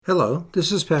Hello,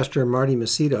 this is Pastor Marty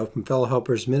Macedo from Fellow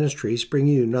Helpers Ministries,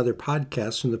 bringing you another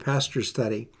podcast from the Pastor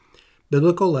Study,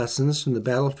 Biblical Lessons from the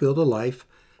Battlefield of Life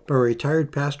by a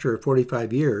retired pastor of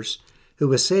 45 years who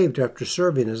was saved after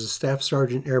serving as a Staff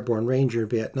Sergeant Airborne Ranger in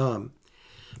Vietnam.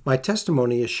 My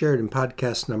testimony is shared in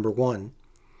podcast number 1.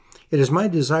 It is my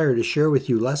desire to share with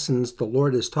you lessons the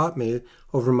Lord has taught me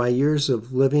over my years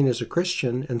of living as a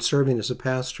Christian and serving as a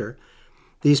pastor.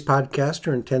 These podcasts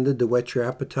are intended to whet your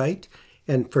appetite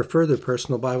and for further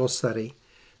personal Bible study.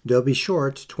 They'll be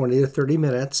short, 20 to 30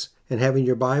 minutes, and having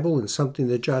your Bible and something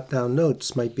to jot down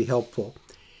notes might be helpful.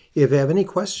 If you have any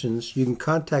questions, you can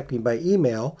contact me by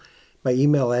email. My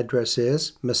email address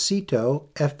is Maceto,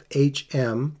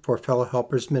 FHM, for Fellow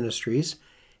Helpers Ministries,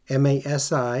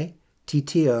 MASITTO,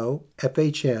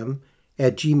 FHM,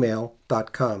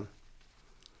 @gmail.com.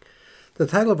 The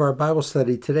title of our Bible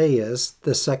study today is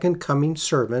The Second Coming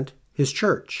Servant, His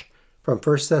Church, from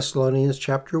 1 Thessalonians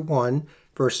chapter 1,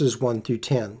 verses 1 through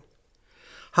 10.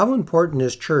 How important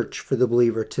is church for the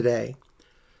believer today?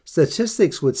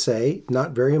 Statistics would say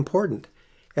not very important,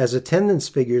 as attendance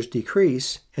figures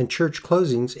decrease and church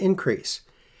closings increase.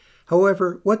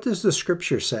 However, what does the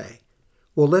Scripture say?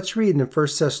 Well, let's read in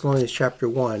 1 Thessalonians chapter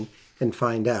 1 and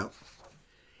find out.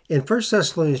 In 1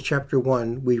 Thessalonians chapter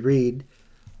 1, we read,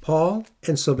 Paul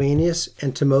and Silvanus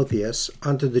and Timotheus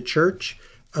unto the church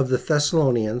of the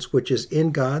Thessalonians, which is in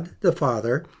God the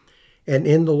Father, and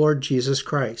in the Lord Jesus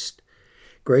Christ.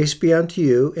 Grace be unto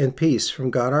you, and peace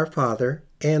from God our Father,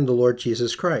 and the Lord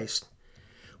Jesus Christ.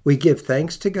 We give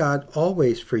thanks to God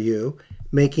always for you,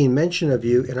 making mention of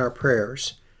you in our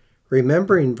prayers,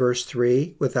 remembering, verse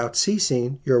 3, without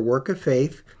ceasing your work of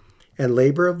faith, and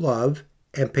labor of love,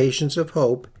 and patience of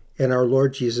hope, in our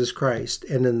Lord Jesus Christ,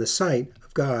 and in the sight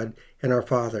of God and our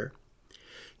Father.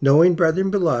 Knowing,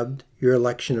 brethren beloved, your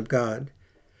election of God.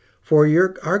 For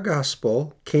our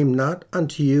gospel came not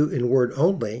unto you in word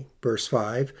only, verse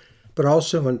 5, but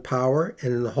also in power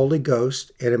and in the Holy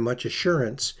Ghost and in much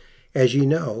assurance, as ye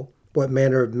know what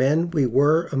manner of men we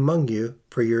were among you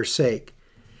for your sake.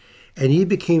 And ye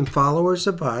became followers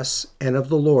of us and of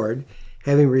the Lord,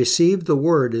 having received the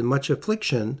word in much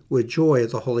affliction with joy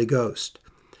of the Holy Ghost,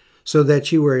 so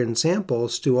that ye were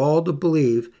examples to all to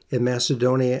believe in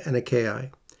Macedonia and Achaia.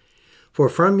 For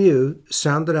from you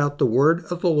sounded out the word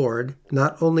of the Lord,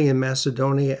 not only in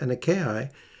Macedonia and Achaia,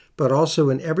 but also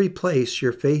in every place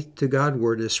your faith to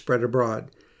Godward is spread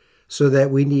abroad, so that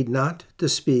we need not to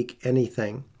speak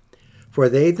anything. For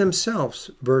they themselves,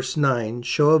 verse 9,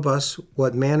 show of us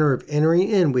what manner of entering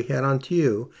in we had unto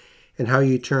you, and how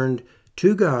you turned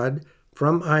to God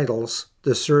from idols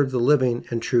to serve the living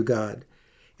and true God,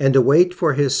 and to wait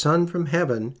for his Son from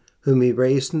heaven, whom he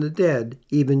raised from the dead,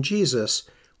 even Jesus,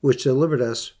 which delivered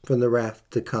us from the wrath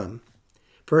to come.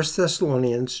 1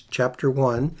 Thessalonians chapter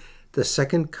 1, the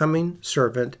second coming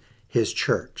servant, his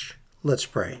church. Let's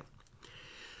pray.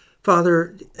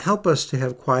 Father, help us to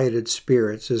have quieted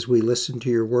spirits as we listen to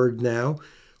your word now.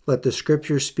 Let the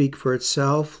Scripture speak for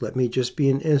itself. Let me just be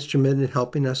an instrument in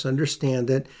helping us understand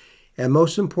it. And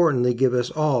most importantly, give us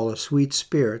all a sweet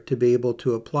spirit to be able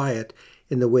to apply it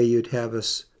in the way you'd have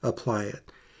us apply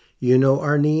it. You know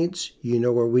our needs. You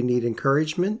know where we need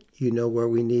encouragement. You know where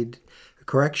we need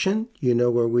correction. You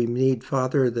know where we need,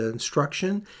 Father, the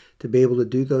instruction to be able to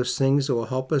do those things that will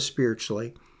help us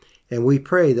spiritually. And we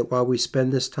pray that while we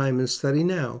spend this time in study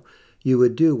now, you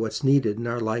would do what's needed in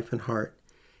our life and heart.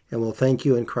 And we'll thank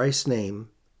you in Christ's name.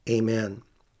 Amen.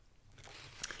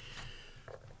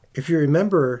 If you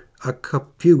remember a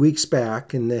few weeks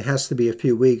back, and it has to be a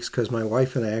few weeks because my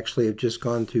wife and I actually have just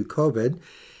gone through COVID,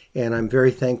 and I'm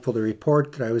very thankful to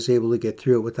report that I was able to get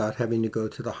through it without having to go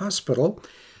to the hospital.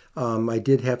 I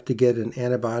did have to get an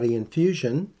antibody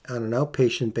infusion on an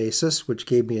outpatient basis, which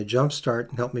gave me a jump start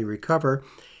and helped me recover.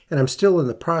 And I'm still in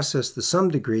the process to some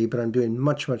degree, but I'm doing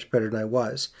much, much better than I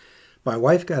was. My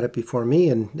wife got it before me,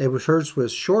 and hers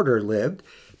was shorter lived,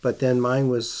 but then mine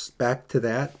was back to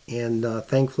that, and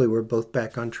thankfully we're both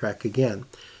back on track again.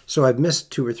 So I've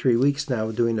missed 2 or 3 weeks now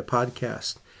of doing the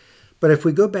podcast. But if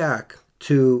we go back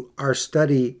to our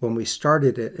study when we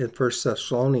started it in 1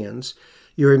 Thessalonians,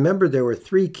 you remember there were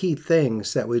 3 key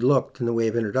things that we looked in the way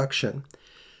of introduction.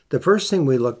 The first thing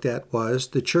we looked at was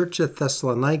the church of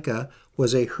Thessalonica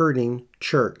was a hurting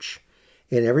church.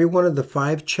 In every one of the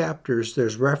 5 chapters,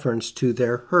 there's reference to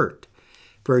their hurt.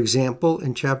 For example,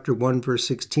 in chapter 1, verse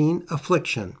 16,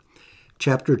 affliction.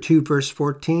 Chapter 2, verse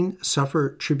 14, suffer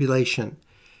tribulation.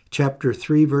 Chapter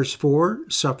 3, verse 4,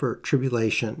 suffer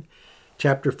tribulation.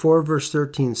 Chapter 4, verse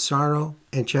 13, sorrow,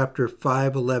 and chapter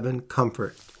 5:11,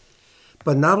 comfort.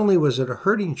 But not only was it a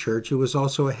hurting church, it was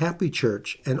also a happy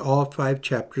church, and all 5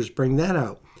 chapters bring that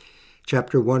out.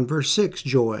 Chapter 1, verse 6,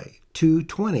 joy.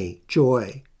 2:20,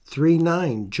 joy.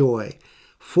 3:9, joy.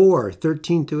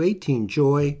 4:13 to 18,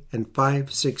 joy. And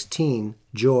 5:16,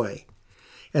 joy.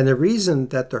 And the reason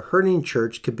that the hurting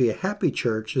church could be a happy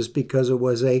church is because it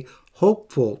was a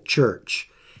hopeful church.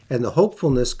 And the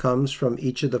hopefulness comes from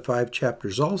each of the 5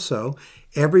 chapters also.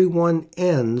 Everyone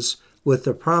ends with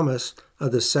the promise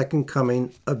of the second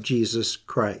coming of Jesus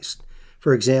Christ.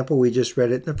 For example, we just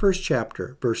read it in the first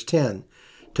chapter, verse 10.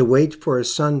 To wait for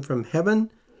his Son from heaven,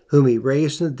 whom he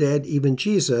raised from the dead, even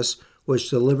Jesus, which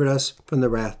delivered us from the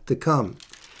wrath to come.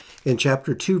 In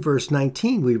chapter 2, verse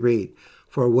 19, we read,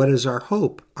 For what is our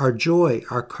hope, our joy,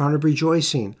 our crown of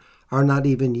rejoicing? Are not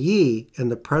even ye in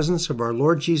the presence of our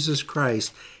Lord Jesus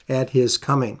Christ at his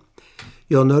coming?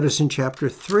 You'll notice in chapter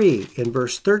 3, in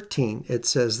verse 13, it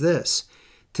says this,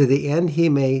 To the end he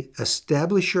may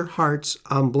establish your hearts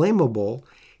unblameable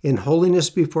in holiness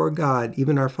before God,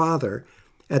 even our Father,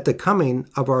 at the coming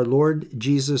of our Lord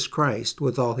Jesus Christ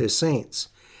with all his saints.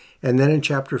 And then in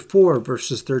chapter 4,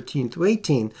 verses 13 to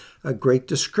 18, a great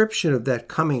description of that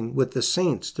coming with the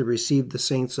saints, to receive the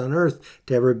saints on earth,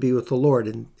 to ever be with the Lord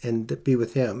and be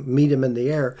with him, meet him in the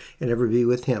air and ever be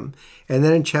with him. And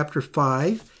then in chapter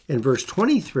 5, in verse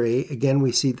 23, again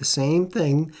we see the same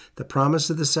thing, the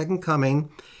promise of the second coming.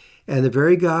 And the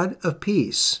very God of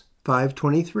peace,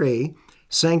 5:23,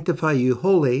 sanctify you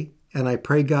wholly, and I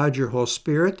pray God your whole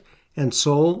spirit and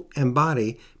soul and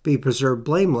body be preserved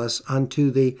blameless unto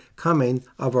the coming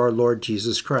of our Lord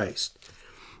Jesus Christ.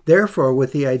 Therefore,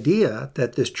 with the idea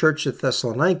that this church at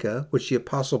Thessalonica, which the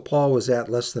Apostle Paul was at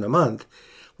less than a month,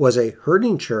 was a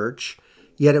hurting church,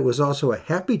 yet it was also a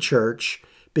happy church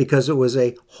because it was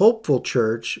a hopeful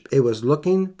church. It was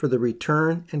looking for the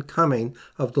return and coming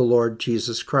of the Lord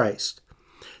Jesus Christ.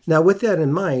 Now, with that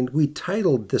in mind, we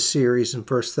titled the series in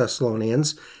 1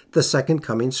 Thessalonians, The Second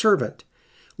Coming Servant.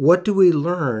 What do we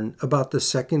learn about the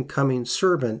second coming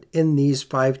servant in these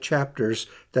 5 chapters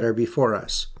that are before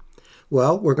us?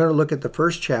 Well, we're going to look at the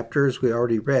first chapter, as we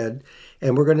already read,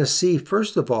 and we're going to see,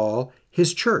 first of all,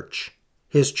 his church.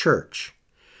 His church.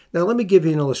 Now, let me give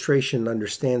you an illustration to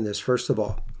understand this, first of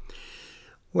all.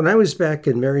 When I was back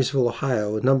in Marysville,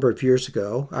 Ohio, a number of years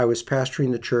ago, I was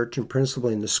pastoring the church and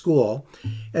principally in the school,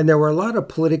 and there were a lot of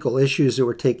political issues that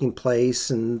were taking place,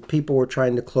 and people were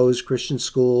trying to close Christian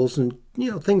schools, and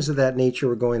things of that nature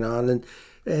were going on,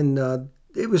 and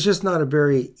it was just not a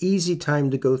very easy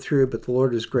time to go through, but the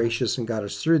Lord is gracious and got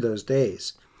us through those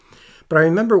days. But I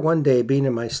remember one day being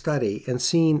in my study and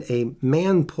seeing a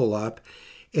man pull up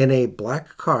in a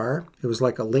black car. It was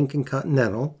like a Lincoln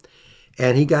Continental.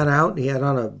 And he got out, and he had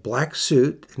on a black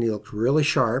suit, and he looked really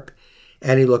sharp,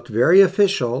 and he looked very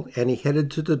official, and he headed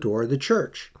to the door of the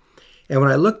church. And when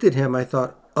I looked at him, I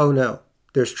thought, oh no,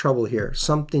 there's trouble here.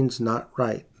 Something's not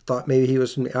right. I thought maybe he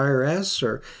was from the IRS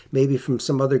or maybe from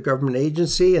some other government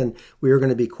agency, and we were going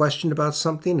to be questioned about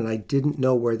something, and I didn't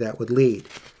know where that would lead.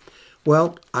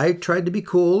 Well, I tried to be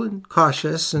cool and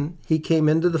cautious, and he came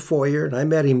into the foyer, and I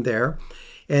met him there.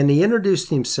 And he introduced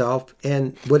himself,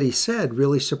 and what he said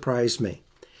really surprised me.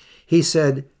 He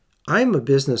said, I'm a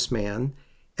businessman,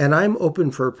 and I'm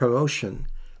open for a promotion,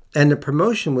 and the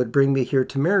promotion would bring me here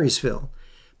to Marysville.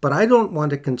 But I don't want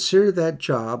to consider that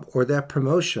job or that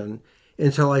promotion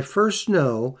until I first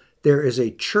know there is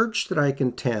a church that I can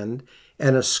attend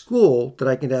and a school that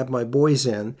I can have my boys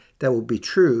in that will be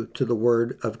true to the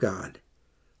Word of God.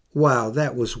 Wow,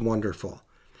 that was wonderful.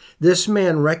 This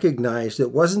man recognized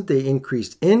it wasn't the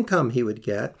increased income he would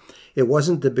get. It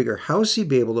wasn't the bigger house he'd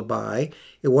be able to buy.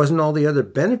 It wasn't all the other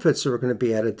benefits that were going to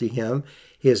be added to him.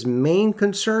 His main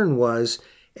concern was,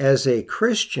 as a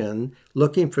Christian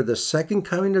looking for the second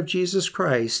coming of Jesus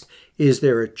Christ, is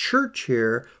there a church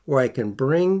here where I can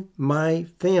bring my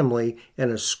family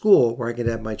and a school where I can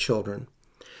have my children?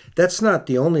 That's not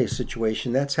the only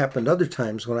situation. That's happened other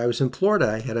times. When I was in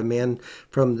Florida, I had a man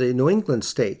from the New England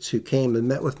states who came and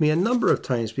met with me a number of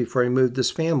times before he moved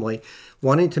his family,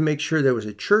 wanting to make sure there was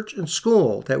a church and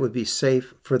school that would be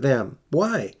safe for them.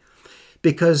 Why?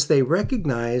 Because they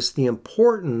recognized the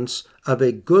importance of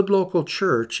a good local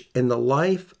church in the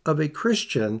life of a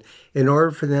Christian in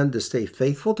order for them to stay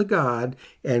faithful to God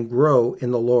and grow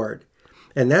in the Lord.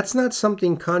 And that's not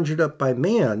something conjured up by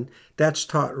man. That's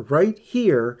taught right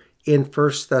here in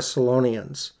 1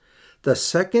 Thessalonians. The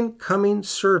second coming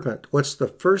servant, what's the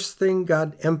first thing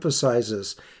God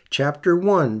emphasizes? Chapter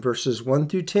 1, verses 1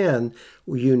 through 10,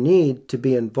 you need to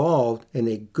be involved in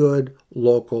a good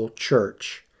local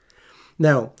church.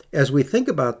 Now, as we think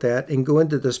about that and go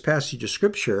into this passage of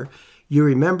Scripture, you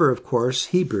remember, of course,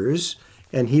 Hebrews,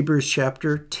 and Hebrews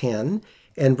chapter 10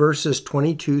 and verses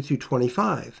 22 through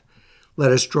 25.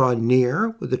 Let us draw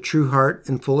near with a true heart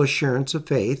and full assurance of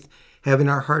faith, having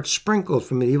our hearts sprinkled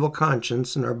from an evil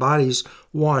conscience and our bodies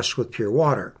washed with pure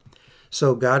water.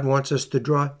 So God wants us to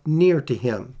draw near to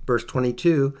him. Verse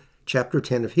 22, chapter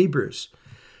 10 of Hebrews.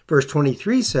 Verse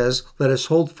 23 says, let us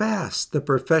hold fast the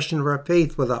profession of our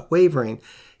faith without wavering.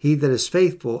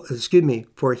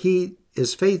 For he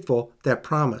is faithful that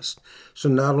promised. So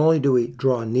not only do we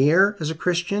draw near as a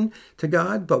Christian to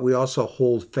God, but we also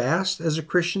hold fast as a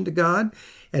Christian to God.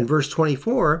 And verse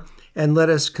 24, and let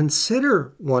us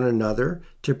consider one another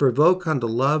to provoke unto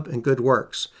love and good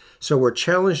works. So we're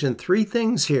challenged in three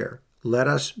things here. Let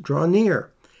us draw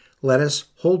near. Let us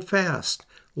hold fast.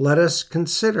 Let us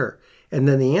consider. And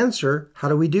then the answer, how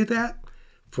do we do that?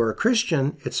 For a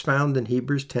Christian, it's found in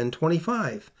Hebrews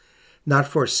 10:25. Not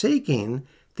forsaking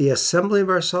the assembly of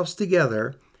ourselves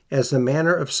together, as the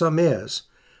manner of some is,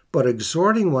 but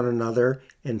exhorting one another,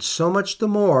 and so much the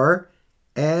more,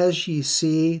 as ye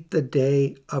see the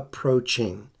day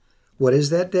approaching. What is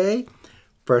that day?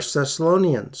 1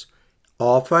 Thessalonians,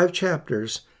 all 5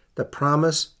 chapters, the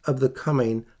promise of the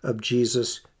coming of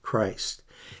Jesus Christ.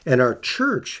 And our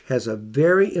church has a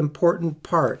very important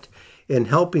part in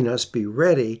helping us be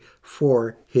ready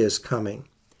for his coming.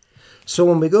 So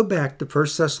when we go back to 1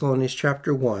 Thessalonians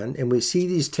chapter 1 and we see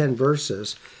these 10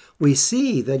 verses, we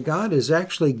see that God has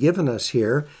actually given us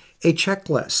here a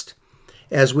checklist.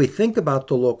 As we think about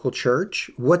the local church,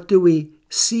 what do we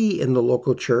see in the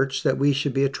local church that we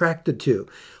should be attracted to?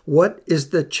 What is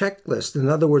the checklist? In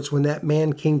other words, when that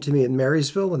man came to me in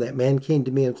Marysville, when that man came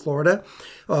to me in Florida,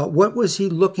 what was he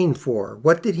looking for?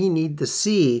 What did he need to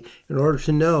see in order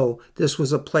to know this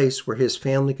was a place where his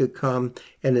family could come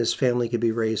and his family could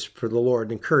be raised for the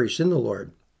Lord, encouraged in the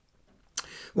Lord?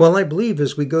 Well, I believe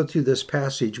as we go through this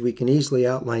passage, we can easily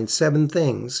outline 7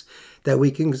 things that we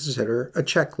can consider a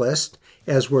checklist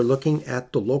as we're looking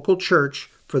at the local church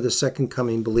for the second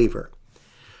coming believer.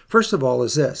 First of all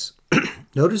is this.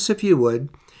 Notice, if you would,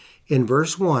 in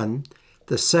verse 1,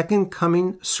 the second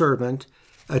coming servant,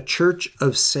 a church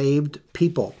of saved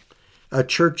people. A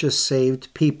church of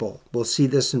saved people. We'll see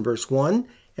this in verse 1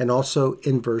 and also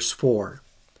in verse 4.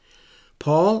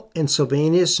 Paul and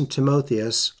Silvanus and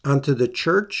Timotheus unto the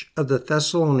church of the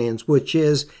Thessalonians, which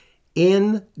is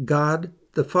in God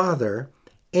the Father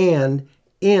and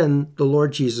in the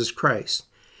Lord Jesus Christ.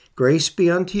 Grace be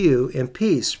unto you and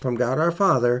peace from God our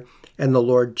Father and the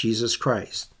Lord Jesus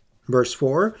Christ. Verse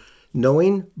 4,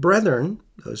 knowing brethren,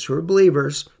 those who are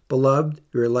believers, beloved,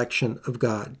 your election of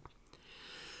God.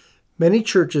 Many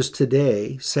churches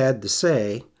today, sad to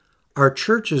say, are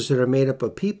churches that are made up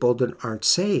of people that aren't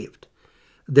saved.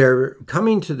 They're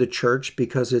coming to the church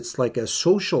because it's like a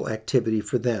social activity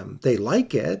for them. They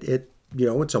like it.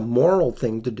 It's a moral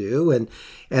thing to do,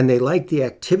 and they like the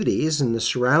activities and the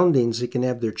surroundings they can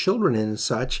have their children in and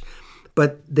such,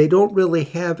 but they don't really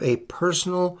have a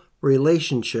personal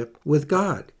relationship with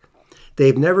God.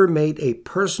 They've never made a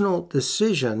personal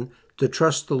decision to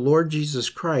trust the Lord Jesus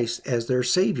Christ as their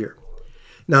Savior.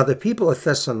 Now, the people of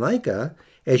Thessalonica,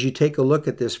 as you take a look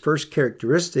at this first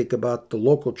characteristic about the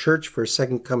local church for a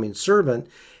second coming servant,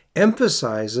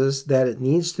 emphasizes that it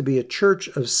needs to be a church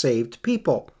of saved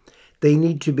people. They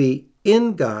need to be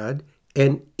in God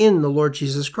and in the Lord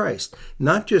Jesus Christ.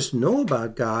 Not just know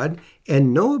about God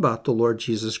and know about the Lord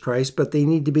Jesus Christ, but they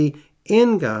need to be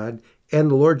in God and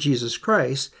the Lord Jesus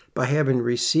Christ by having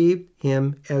received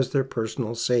him as their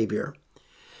personal Savior.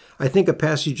 I think a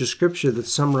passage of Scripture that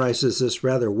summarizes this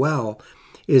rather well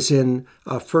is in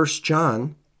 1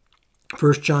 John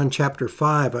chapter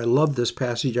 5. I love this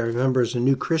passage. I remember as a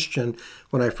new Christian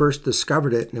when I first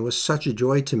discovered it, and it was such a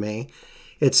joy to me.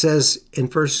 It says in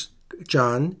 1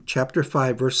 John chapter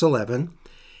 5, verse 11,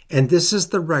 and this is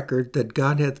the record that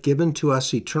God hath given to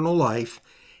us eternal life,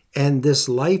 and this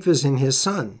life is in his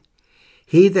Son.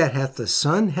 He that hath the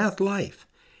Son hath life,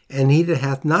 and he that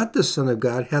hath not the Son of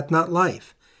God hath not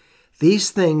life. These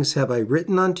things have I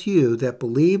written unto you that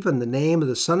believe in the name of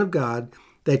the Son of God,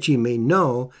 that ye may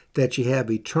know that ye have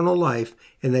eternal life,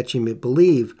 and that ye may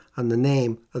believe on the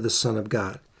name of the Son of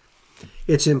God.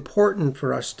 It's important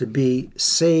for us to be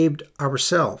saved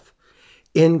ourselves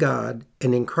in God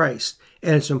and in Christ.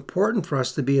 And it's important for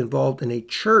us to be involved in a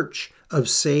church of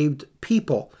saved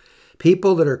people.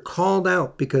 People that are called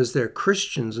out because they're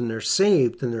Christians and they're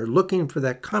saved and they're looking for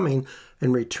that coming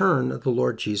and return of the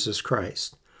Lord Jesus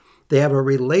Christ. They have a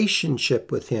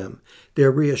relationship with him.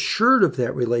 They're reassured of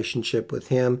that relationship with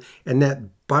him, and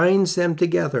that binds them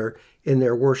together in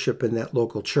their worship in that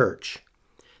local church.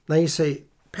 Now you say,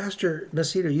 Pastor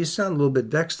Macedo, you sound a little bit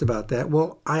vexed about that.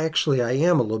 Well, I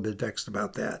am a little bit vexed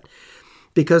about that.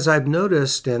 Because I've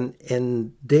noticed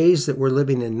in days that we're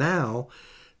living in now,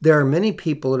 there are many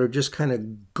people that are just kind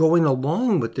of going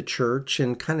along with the church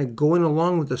and kind of going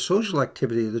along with the social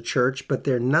activity of the church, but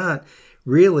they're not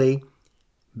really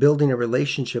building a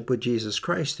relationship with Jesus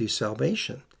Christ through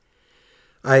salvation.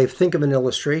 I think of an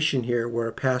illustration here where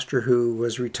a pastor who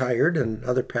was retired and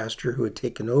another pastor who had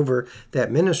taken over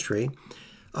that ministry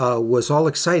was all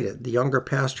excited. The younger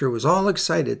pastor was all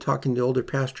excited talking to the older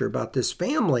pastor about this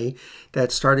family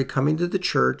that started coming to the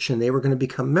church, and they were going to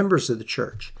become members of the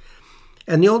church.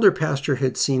 And the older pastor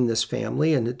had seen this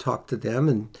family and had talked to them,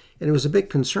 and it was a big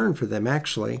concern for them,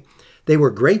 actually. They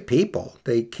were great people.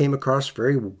 They came across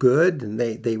very good, and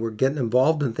they were getting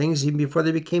involved in things even before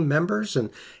they became members. And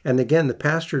again, the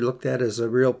pastor looked at it as a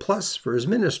real plus for his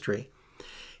ministry.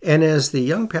 And as the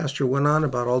young pastor went on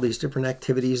about all these different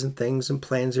activities and things and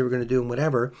plans they were going to do and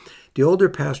whatever, the older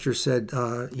pastor said,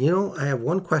 I have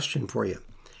one question for you.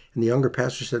 And the younger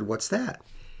pastor said, what's that?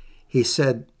 He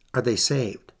said, are they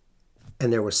saved?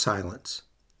 And there was silence.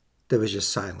 There was just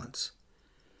silence.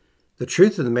 The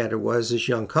truth of the matter was, this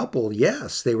young couple,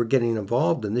 yes, they were getting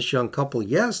involved. And this young couple,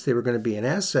 yes, they were going to be an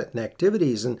asset in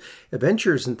activities and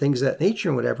adventures and things of that nature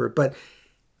and whatever. But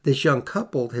this young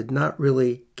couple had not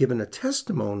really given a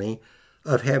testimony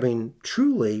of having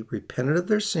truly repented of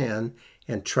their sin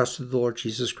and trusted the Lord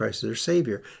Jesus Christ as their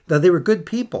Savior. Now, they were good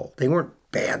people. They weren't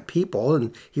bad people,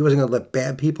 and he wasn't going to let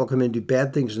bad people come in and do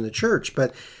bad things in the church,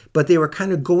 but they were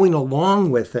kind of going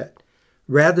along with it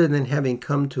rather than having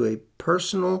come to a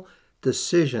personal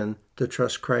decision to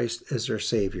trust Christ as their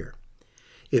Savior.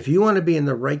 If you want to be in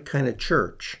the right kind of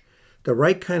church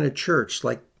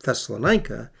like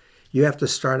Thessalonica, you have to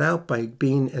start out by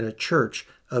being in a church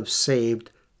of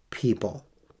saved people.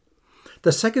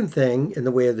 The second thing in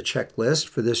the way of the checklist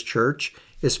for this church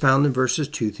is found in verses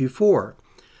 2 through 4.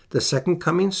 The second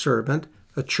coming servant,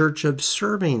 a church of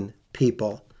serving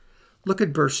people. Look at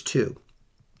verse 2.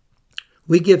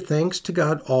 We give thanks to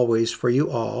God always for you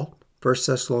all, 1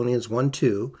 Thessalonians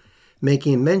 1:2,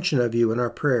 making mention of you in our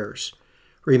prayers,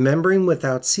 remembering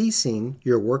without ceasing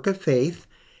your work of faith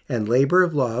and labor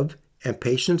of love and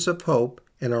patience of hope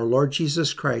in our Lord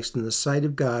Jesus Christ in the sight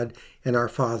of God and our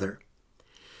Father.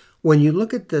 When you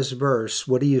look at this verse,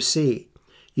 what do you see?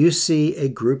 You see a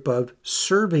group of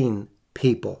serving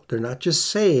people. They're not just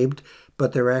saved,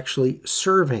 but they're actually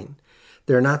serving.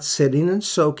 They're not sitting and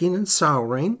soaking and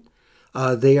souring.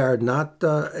 They are not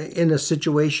in a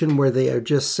situation where they are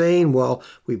just saying, well,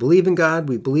 we believe in God,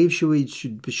 we believe we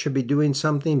should be doing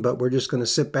something, but we're just going to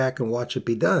sit back and watch it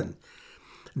be done.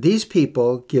 These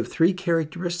people give three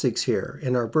characteristics here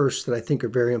in our verse that I think are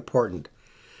very important.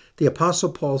 The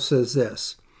Apostle Paul says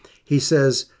this. He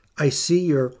says, I see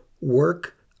your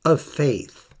work of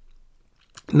faith.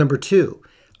 Number 2,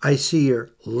 I see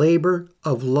your labor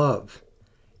of love.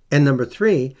 And number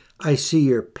 3, I see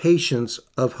your patience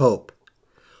of hope.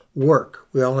 Work,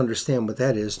 we all understand what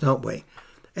that is, don't we?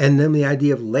 And then the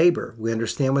idea of labor, we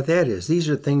understand what that is. These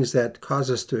are things that cause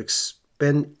us to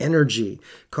expend energy,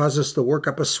 cause us to work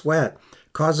up a sweat,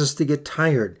 cause us to get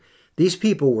tired. These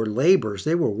people were laborers,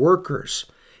 they were workers.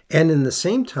 And in the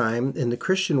same time, in the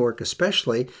Christian work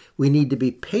especially, we need to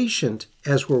be patient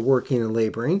as we're working and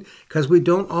laboring because we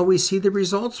don't always see the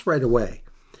results right away.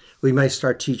 We might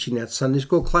start teaching that Sunday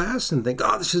school class and think,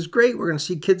 oh, this is great. We're going to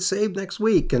see kids saved next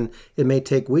week. And it may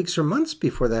take weeks or months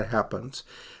before that happens.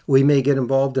 We may get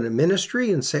involved in a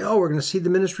ministry and say, oh, we're going to see the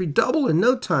ministry double in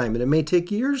no time. And it may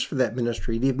take years for that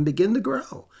ministry to even begin to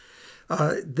grow.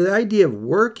 The idea of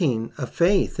working of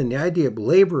faith and the idea of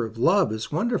labor of love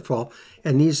is wonderful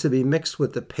and needs to be mixed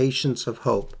with the patience of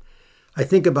hope. I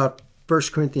think about 1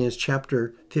 Corinthians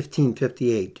chapter 15:58. Do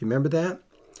you remember that?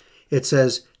 It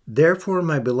says, therefore,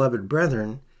 my beloved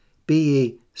brethren, be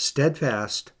ye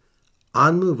steadfast,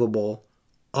 unmovable,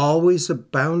 always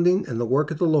abounding in the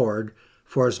work of the Lord,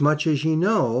 for as much as ye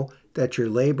know that your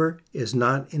labor is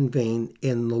not in vain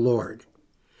in the Lord.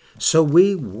 So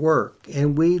we work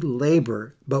and we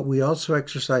labor, but we also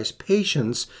exercise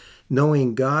patience,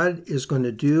 knowing God is going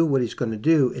to do what he's going to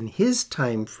do in his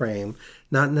time frame,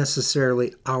 not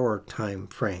necessarily our time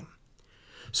frame.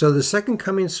 So the second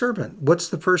coming servant, what's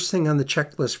the first thing on the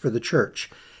checklist for the church?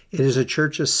 It is a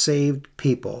church of saved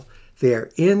people. They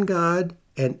are in God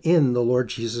and in the Lord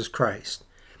Jesus Christ.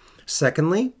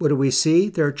 Secondly, what do we see?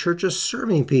 They're a church of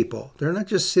serving people. They're not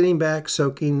just sitting back,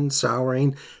 soaking and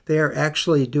souring. They are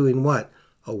actually doing what?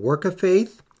 A work of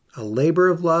faith, a labor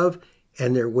of love,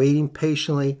 and they're waiting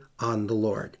patiently on the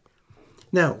Lord.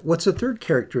 Now, what's the third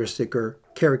characteristic or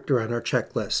character on our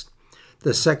checklist?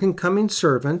 The second coming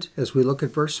servant, as we look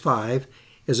at verse 5,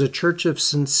 is a church of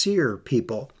sincere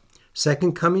people.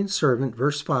 Second coming servant,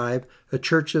 verse 5, a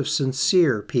church of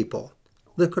sincere people.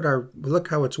 Look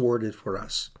how it's worded for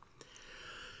us.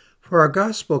 For our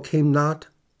gospel came not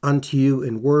unto you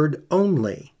in word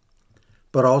only,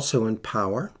 but also in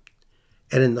power,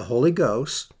 and in the Holy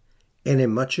Ghost, and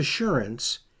in much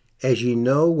assurance, as ye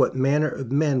know what manner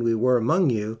of men we were among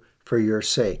you for your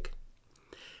sake.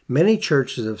 Many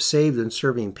churches of saved and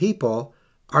serving people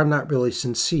are not really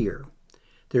sincere.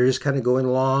 They're just kind of going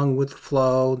along with the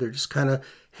flow. They're just kind of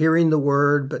hearing the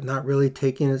word, but not really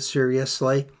taking it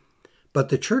seriously. But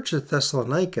the church of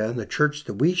Thessalonica, and the church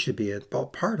that we should be a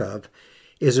part of,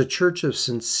 is a church of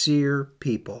sincere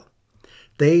people.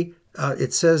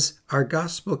 It says, our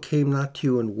gospel came not to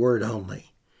you in word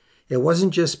only. It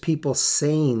wasn't just people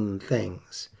saying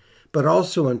things, but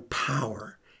also in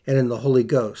power and in the Holy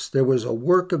Ghost. There was a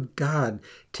work of God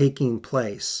taking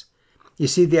place. You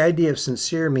see, the idea of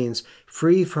sincere means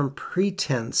free from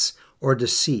pretense or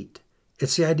deceit.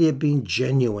 It's the idea of being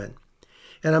genuine.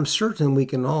 And I'm certain we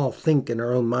can all think in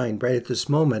our own mind right at this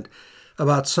moment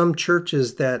about some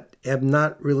churches that have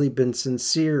not really been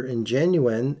sincere and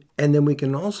genuine. And then we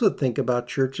can also think about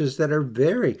churches that are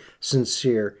very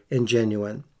sincere and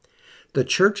genuine. The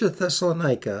church of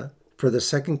Thessalonica, for the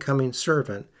second coming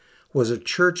servant, was a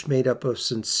church made up of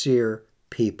sincere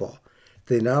people.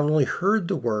 They not only heard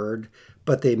the word,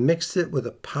 but they mixed it with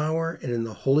the power and in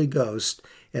the Holy Ghost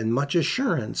and much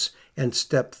assurance and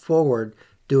stepped forward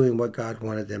doing what God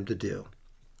wanted them to do.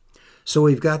 So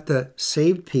we've got the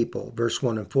saved people, verse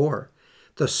 1 and 4,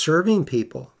 the serving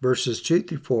people, verses 2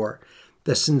 through 4,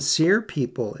 the sincere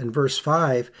people in verse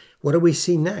 5. What do we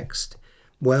see next?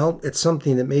 Well, it's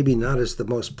something that maybe not is the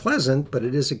most pleasant, but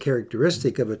it is a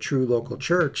characteristic of a true local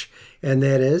church, and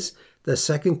that is the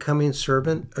second coming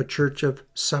servant, a church of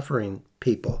suffering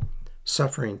people.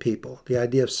 Suffering people. The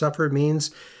idea of suffer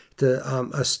means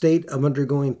a state of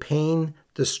undergoing pain,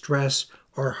 distress,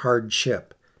 or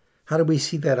hardship. How do we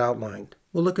see that outlined?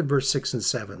 We'll look at verse 6 and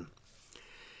 7.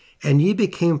 And ye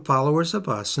became followers of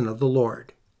us and of the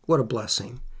Lord. What a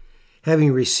blessing.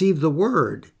 Having received the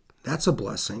word, that's a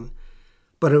blessing.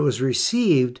 But it was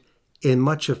received in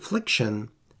much affliction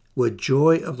with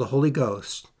joy of the Holy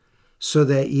Ghost, so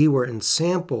that ye were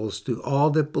ensamples to all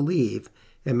that believe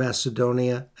in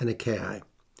Macedonia and Achaia.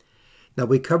 Now,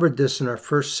 we covered this in our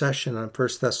first session on 1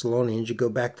 Thessalonians. You go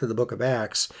back to the book of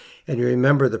Acts, and you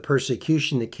remember the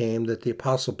persecution that came, that the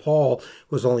Apostle Paul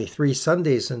was only 3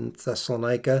 Sundays in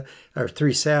Thessalonica, or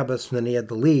 3 Sabbaths, and then he had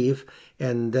to leave,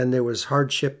 and then there was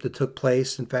hardship that took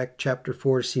place. In fact, chapter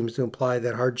 4 seems to imply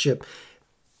that hardship.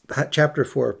 Chapter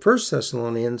 4 of 1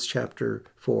 Thessalonians, chapter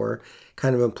 4,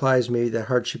 kind of implies maybe that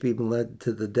hardship even led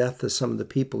to the death of some of the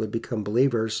people who become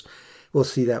believers. We'll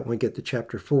see that when we get to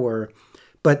chapter 4.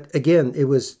 But again, it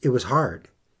was hard.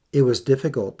 It was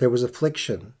difficult. There was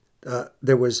affliction.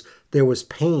 There was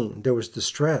pain. There was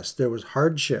distress. There was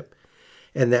hardship.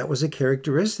 And that was a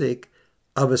characteristic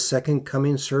of a second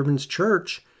coming servant's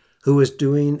church who was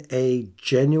doing a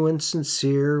genuine,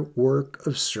 sincere work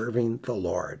of serving the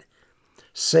Lord.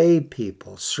 Saved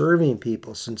people, serving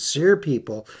people, sincere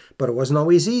people, but it wasn't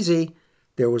always easy.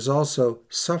 There was also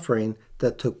suffering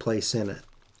that took place in it.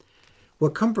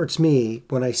 What comforts me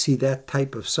when I see that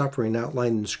type of suffering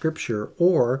outlined in Scripture,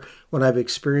 or when I've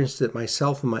experienced it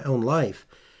myself in my own life,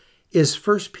 is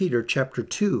 1 Peter chapter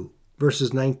 2,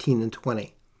 verses 19 and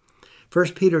 20. 1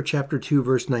 Peter chapter 2,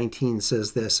 verse 19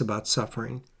 says this about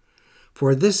suffering.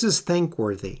 For this is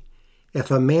thankworthy, if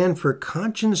a man for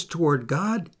conscience toward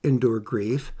God endure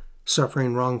grief,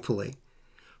 suffering wrongfully.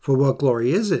 For what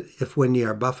glory is it, if when ye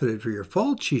are buffeted for your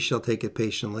faults ye shall take it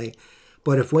patiently?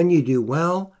 But if when you do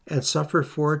well and suffer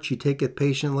for it, you take it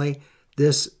patiently,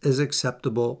 this is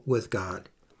acceptable with God.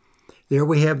 There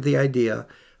we have the idea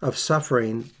of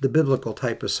suffering, the biblical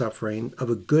type of suffering,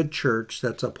 of a good church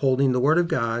that's upholding the Word of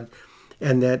God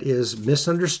and that is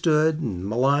misunderstood and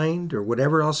maligned or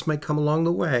whatever else might come along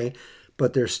the way,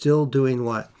 but they're still doing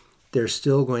what? They're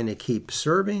still going to keep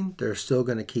serving, they're still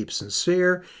going to keep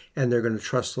sincere, and they're going to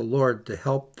trust the Lord to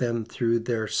help them through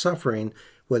their suffering,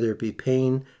 whether it be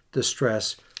pain,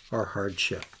 distress, or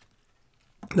hardship.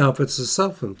 Now, if it's a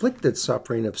self-inflicted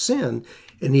suffering of sin,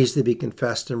 it needs to be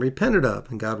confessed and repented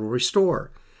of, and God will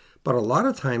restore. But a lot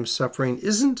of times, suffering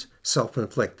isn't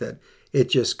self-inflicted. It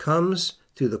just comes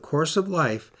through the course of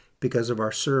life because of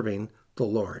our serving the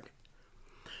Lord.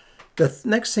 The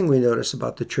next thing we notice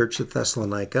about the church of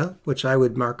Thessalonica, which I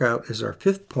would mark out as our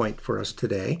 5th point for us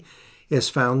today, is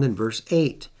found in verse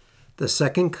 8. The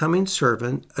second coming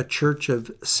servant, a church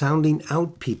of sounding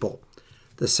out people.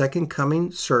 The second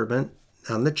coming servant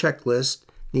on the checklist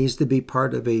needs to be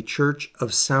part of a church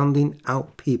of sounding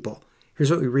out people. Here's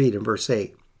what we read in verse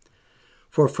 8.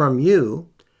 For from you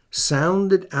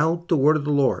sounded out the word of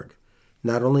the Lord,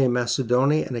 not only in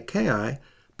Macedonia and Achaia,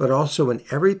 but also in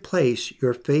every place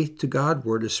your faith to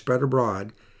Godward is spread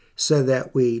abroad, so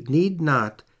that we need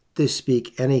not to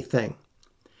speak anything.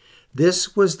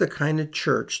 This was the kind of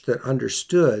church that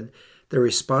understood the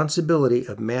responsibility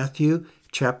of Matthew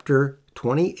chapter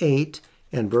 28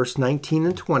 and verse 19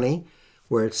 and 20,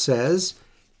 where it says,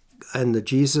 and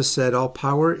Jesus said, all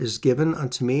power is given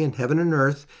unto me in heaven and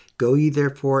earth. Go ye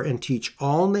therefore and teach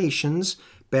all nations,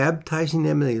 baptizing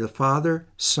them in the name of the Father,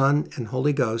 Son, and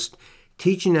Holy Ghost,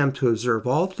 teaching them to observe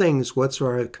all things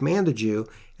whatsoever I have commanded you.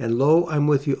 And lo, I'm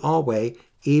with you always,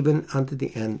 even unto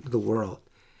the end of the world.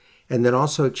 And then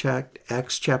also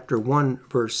Acts chapter 1,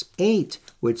 verse 8,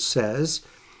 which says,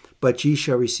 but ye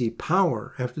shall receive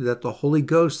power. After that the Holy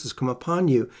Ghost has come upon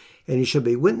you, and ye shall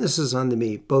be witnesses unto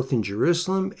me, both in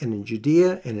Jerusalem and in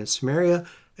Judea and in Samaria,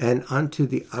 and unto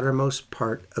the uttermost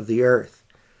part of the earth.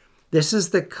 This is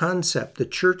the concept. The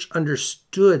church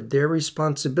understood their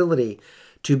responsibility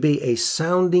to be a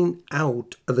sounding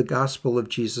out of the gospel of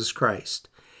Jesus Christ.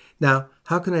 Now,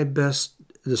 how can I best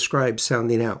describe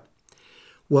sounding out?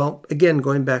 Well, again,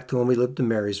 going back to when we lived in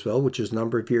Marysville, which is a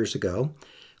number of years ago,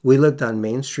 we lived on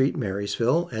Main Street,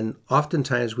 Marysville, and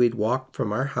oftentimes we'd walk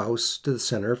from our house to the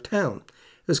center of town.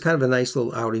 It was kind of a nice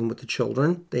little outing with the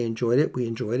children. They enjoyed it, we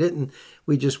enjoyed it, and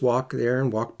we just walked there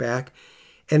and walked back.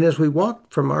 And as we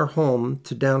walked from our home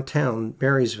to downtown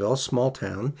Marysville, small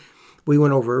town, we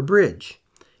went over a bridge.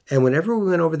 And whenever we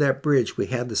went over that bridge, we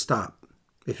had to stop.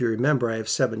 If you remember, I have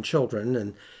 7 children,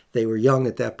 and they were young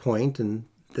at that point, and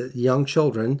the young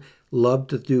children love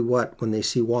to do what when they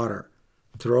see water?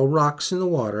 Throw rocks in the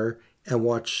water and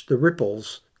watch the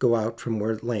ripples go out from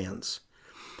where it lands.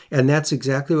 And that's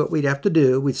exactly what we'd have to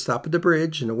do. We'd stop at the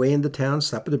bridge and away into town,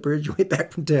 stop at the bridge, way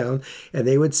back from town, and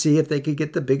they would see if they could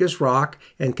get the biggest rock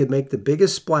and could make the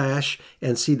biggest splash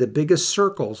and see the biggest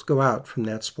circles go out from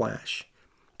that splash.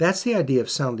 That's the idea of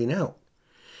sounding out.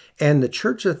 And the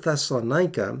church of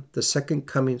Thessalonica, the Second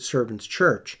Coming Servants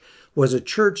Church, was a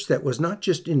church that was not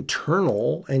just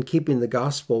internal and keeping the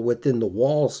gospel within the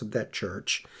walls of that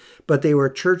church, but they were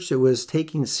a church that was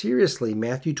taking seriously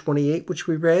Matthew 28, which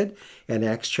we read, and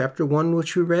Acts chapter 1,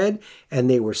 which we read, and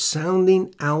they were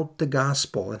sounding out the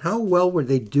gospel. And how well were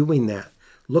they doing that?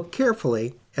 Look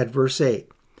carefully at verse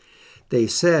 8. They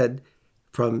said,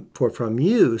 for from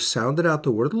you sounded out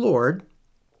the word of the Lord,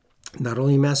 not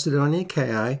only in Macedonia and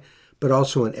Achaia, but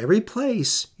also in every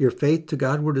place your faith to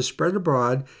Godward is spread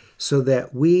abroad, so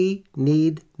that we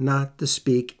need not to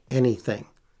speak anything.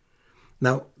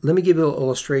 Now, let me give you an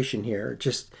illustration here.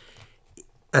 Just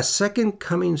a Second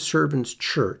Coming Servants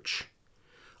Church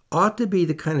ought to be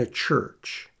the kind of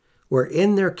church where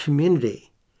in their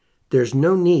community there's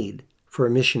no need for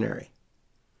a missionary.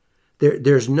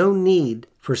 There's no need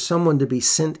for someone to be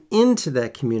sent into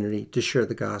that community to share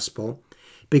the gospel,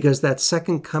 because that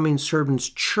Second Coming Servants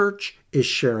Church is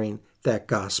sharing that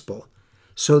gospel,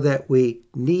 so that we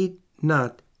need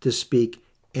not to speak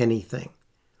anything.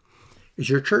 Is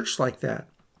your church like that?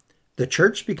 The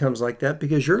church becomes like that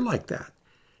because you're like that.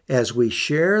 As we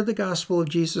share the gospel of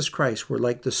Jesus Christ, we're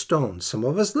like the stones. Some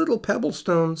of us little pebble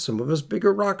stones, some of us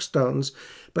bigger rock stones.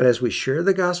 But as we share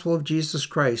the gospel of Jesus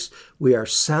Christ, we are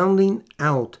sounding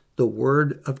out the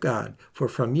word of God. For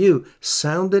from you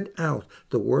sounded out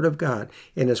the word of God.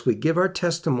 And as we give our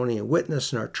testimony and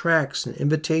witness and our tracts and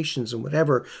invitations and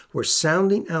whatever, we're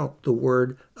sounding out the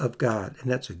word of God.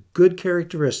 And that's a good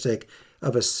characteristic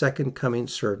of a Second Coming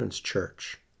Servants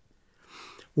Church.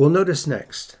 We'll notice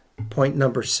next, point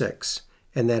number 6,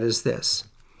 and that is this.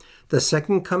 The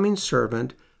Second Coming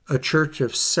Servant, a church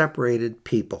of separated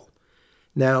people.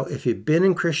 Now, if you've been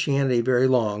in Christianity very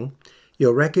long,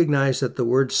 you'll recognize that the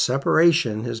word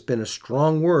separation has been a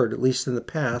strong word, at least in the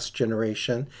past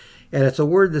generation, and it's a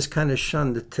word that's kind of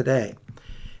shunned today.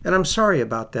 And I'm sorry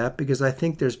about that, because I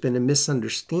think there's been a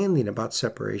misunderstanding about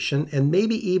separation, and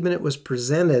maybe even it was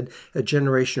presented a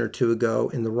generation or two ago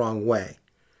in the wrong way.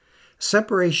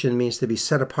 Separation means to be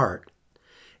set apart,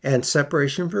 and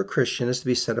separation for a Christian is to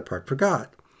be set apart for God,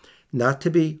 not to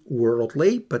be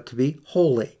worldly, but to be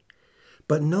holy.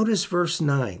 But notice verse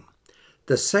 9.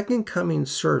 The Second Coming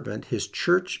Servant, his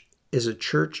church is a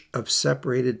church of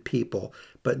separated people,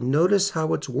 but notice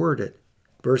how it's worded.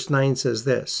 Verse 9 says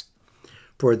this,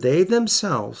 for they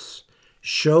themselves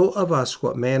show of us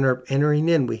what manner of entering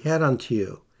in we had unto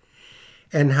you,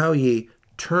 and how ye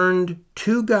turned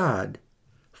to God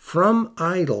from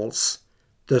idols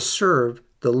to serve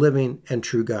the living and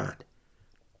true God.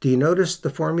 Do you notice the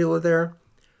formula there?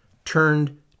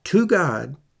 Turned to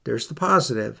God, there's the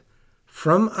positive,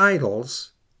 from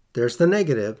idols, there's the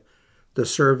negative, to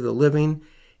serve the living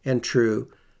and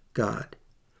true God.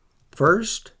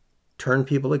 First, turn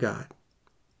people to God.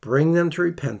 Bring them to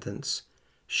repentance.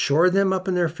 Shore them up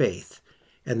in their faith.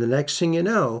 And the next thing you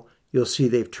know, you'll see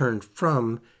they've turned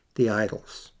from the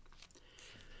idols.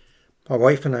 My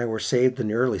wife and I were saved in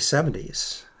the early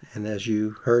 70s. And as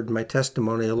you heard my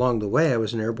testimony along the way, I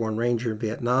was an airborne ranger in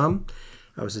Vietnam.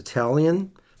 I was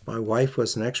Italian. My wife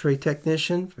was an x-ray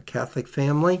technician for a Catholic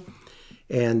family.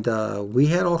 And we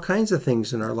had all kinds of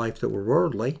things in our life that were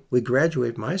worldly. We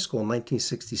graduated from high school in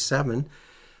 1967.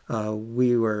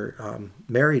 We were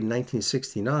married in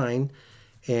 1969.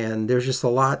 And there's just a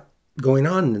lot going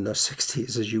on in the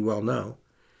 60s, as you well know.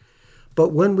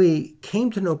 But when we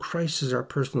came to know Christ as our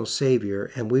personal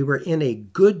Savior, and we were in a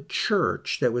good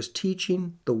church that was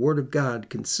teaching the Word of God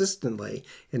consistently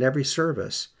in every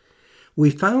service, we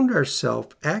found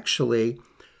ourselves actually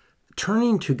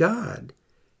turning to God.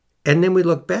 And then we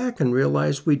look back and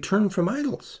realize we turned from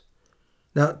idols.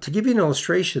 Now, to give you an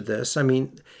illustration of this,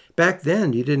 back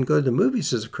then you didn't go to the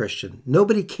movies as a Christian.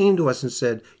 Nobody came to us and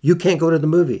said, you can't go to the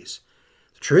movies.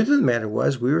 The truth of the matter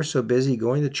was we were so busy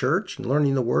going to church and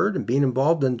learning the Word and being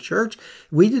involved in church,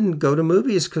 we didn't go to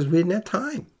movies because we didn't have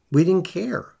time. We didn't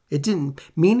care. It didn't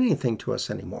mean anything to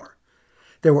us anymore.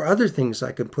 There were other things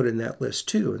I could put in that list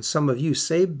too, and some of you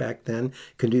saved back then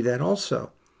can do that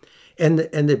also. And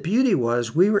the beauty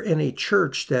was we were in a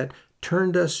church that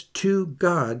turned us to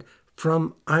God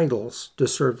from idols to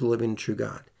serve the living and true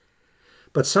God.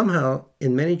 But somehow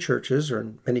in many churches or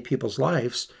in many people's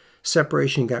lives,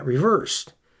 separation got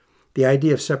reversed. The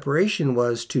idea of separation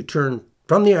was to turn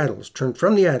from the idols, turn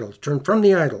from the idols, turn from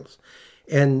the idols.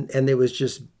 And there was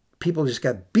just, people just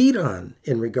got beat on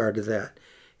in regard to that.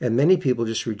 And many people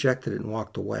just rejected it and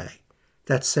walked away.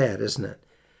 That's sad, isn't it?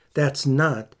 That's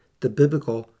not the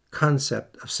biblical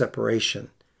concept of separation.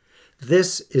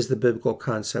 This is the biblical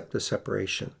concept of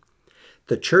separation.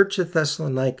 The church at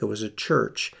Thessalonica was a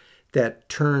church that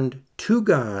turned to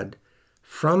God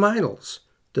from idols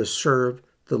to serve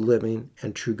the living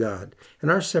and true God.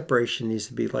 And our separation needs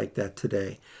to be like that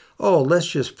today. Oh, let's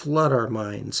just flood our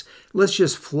minds. Let's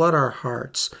just flood our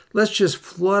hearts. Let's just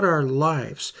flood our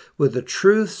lives with the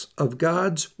truths of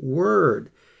God's Word.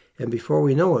 And before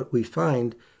we know it, we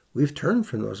find we've turned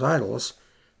from those idols.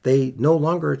 They no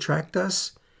longer attract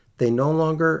us. They no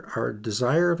longer are a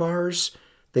desire of ours.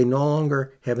 They no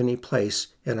longer have any place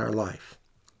in our life.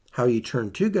 How you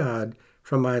turn to God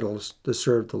from idols to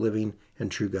serve the living and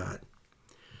true God.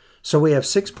 So we have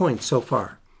 6 points so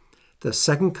far. The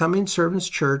Second Coming Servants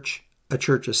Church, a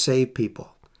church of saved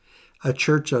people. A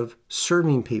church of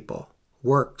serving people,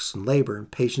 works and labor and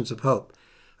patience of hope.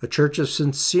 A church of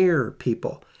sincere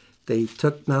people. They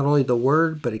took not only the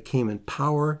Word, but it came in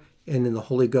power and in the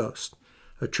Holy Ghost.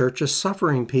 A church of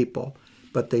suffering people,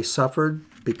 but they suffered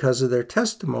because of their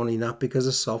testimony, not because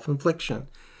of self-infliction.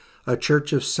 A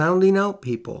church of sounding out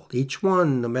people, each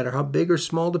one, no matter how big or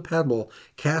small the pebble,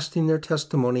 casting their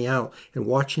testimony out and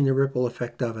watching the ripple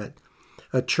effect of it.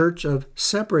 A church of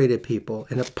separated people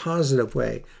in a positive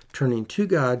way, turning to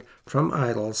God from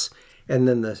idols. And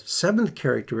then the seventh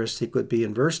characteristic would be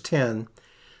in verse 10,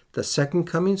 the second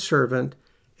coming servant,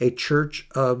 a church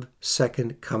of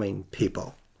second coming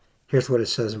people. Here's what it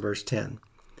says in verse 10.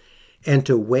 And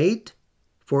to wait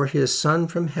for his Son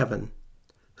from heaven,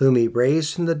 whom he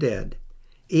raised from the dead,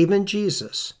 even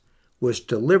Jesus, which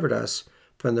delivered us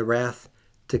from the wrath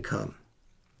to come.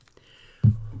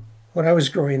 When I was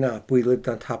growing up, we lived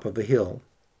on top of a hill,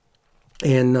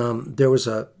 and there was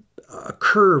a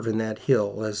curve in that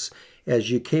hill. As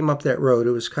you came up that road,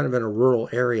 it was kind of in a rural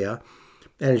area,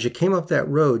 and as you came up that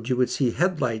road, you would see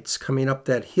headlights coming up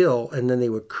that hill, and then they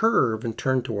would curve and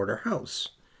turn toward our house.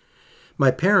 My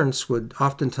parents would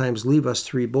oftentimes leave us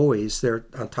three boys there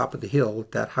on top of the hill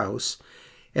at that house,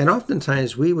 and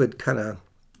oftentimes we would kind of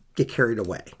get carried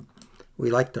away.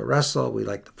 We liked to wrestle, we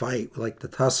liked to fight, we liked to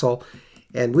tussle,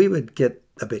 and we would get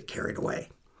a bit carried away.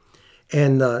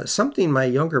 And something my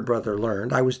younger brother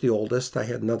learned, I was the oldest, I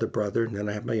had another brother, and then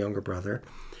I had my younger brother,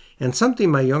 and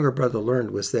something my younger brother learned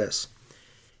was this.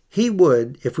 He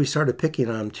would, if we started picking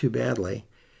on him too badly,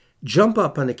 jump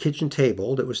up on the kitchen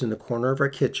table that was in the corner of our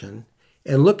kitchen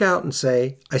and look out and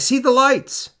say, I see the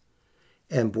lights.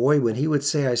 And boy, when he would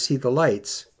say, I see the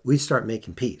lights, we'd start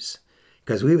making peace.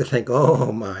 Because we would think,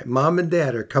 oh my, mom and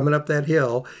dad are coming up that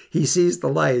hill. He sees the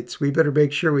lights. We better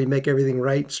make sure we make everything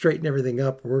right, straighten everything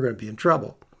up, or we're going to be in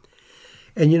trouble.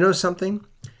 And you know something?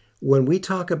 When we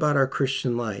talk about our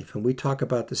Christian life and we talk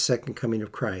about the second coming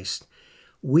of Christ,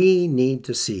 we need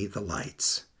to see the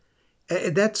lights.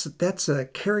 That's a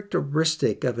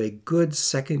characteristic of a good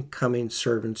second coming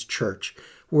servant's church.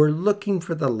 We're looking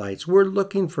for the lights. We're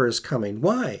looking for his coming.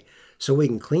 Why? So we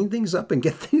can clean things up and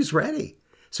get things ready.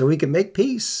 So we can make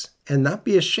peace and not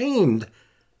be ashamed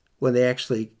when they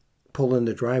actually pull in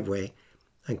the driveway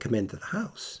and come into the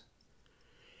house.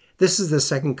 This is the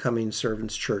second coming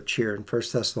servant's church here in 1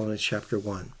 Thessalonians chapter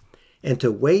 1. And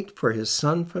to wait for his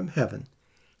Son from heaven,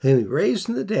 whom he raised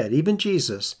from the dead, even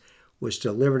Jesus, which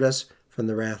delivered us from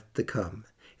the wrath to come.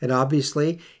 And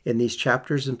obviously, in these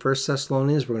chapters in 1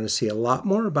 Thessalonians, we're going to see a lot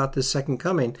more about this second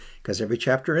coming, because every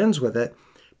chapter ends with it,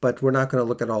 but we're not going to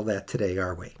look at all that today,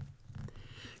 are we?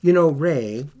 You know,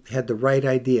 Ray had the right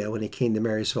idea when he came to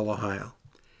Marysville, Ohio.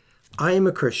 I am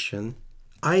a Christian.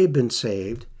 I have been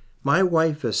saved. My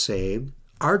wife is saved.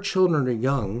 Our children are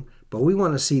young, but we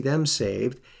want to see them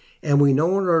saved. And we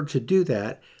know in order to do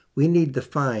that, we need to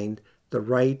find the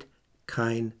right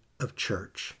kind of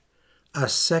church. A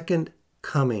second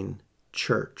coming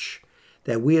church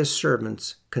that we as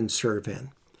servants can serve in.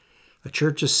 A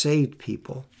church of saved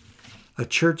people. A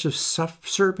church of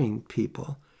serving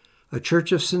people. A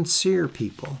church of sincere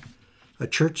people. A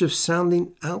church of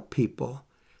sounding out people.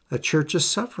 A church of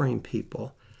suffering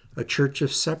people. A church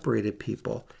of separated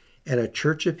people. And a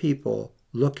church of people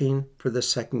looking for the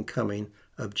second coming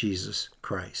of Jesus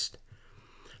Christ.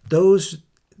 Those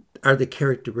are the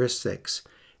characteristics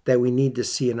that we need to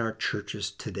see in our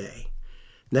churches today.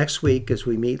 Next week, as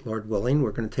we meet, Lord willing,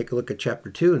 we're going to take a look at chapter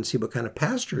 2 and see what kind of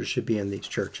pastors should be in these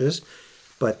churches.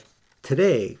 But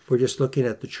today, we're just looking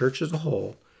at the church as a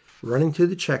whole, running through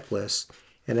the checklist,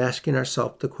 and asking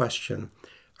ourselves the question,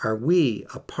 are we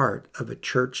a part of a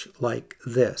church like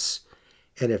this?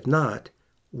 And if not,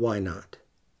 why not?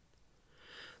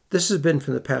 This has been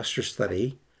from the Pastor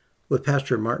Study with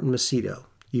Pastor Martin Macedo.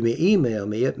 You may email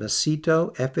me at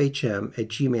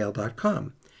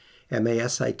macitofhm@gmail.com.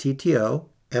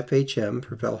 MASITTOFHM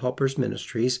for Fellow Helpers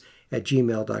Ministries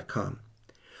 @gmail.com.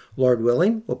 Lord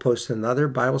willing, we'll post another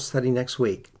Bible study next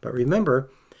week. But remember,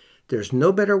 there's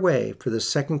no better way for the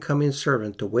second coming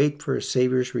servant to wait for his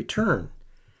Savior's return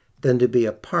than to be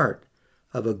a part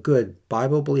of a good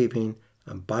Bible-believing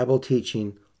and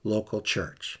Bible-teaching local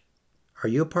church. Are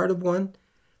you a part of one?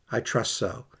 I trust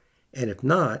so. And if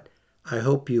not, I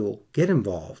hope you'll get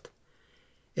involved.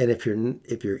 And if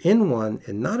you're in one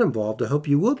and not involved, I hope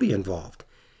you will be involved,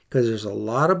 because there's a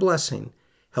lot of blessing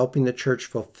helping the church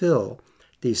fulfill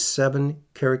these 7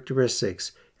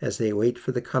 characteristics as they wait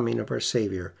for the coming of our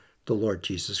Savior, the Lord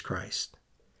Jesus Christ.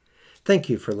 Thank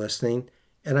you for listening,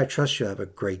 and I trust you have a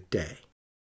great day.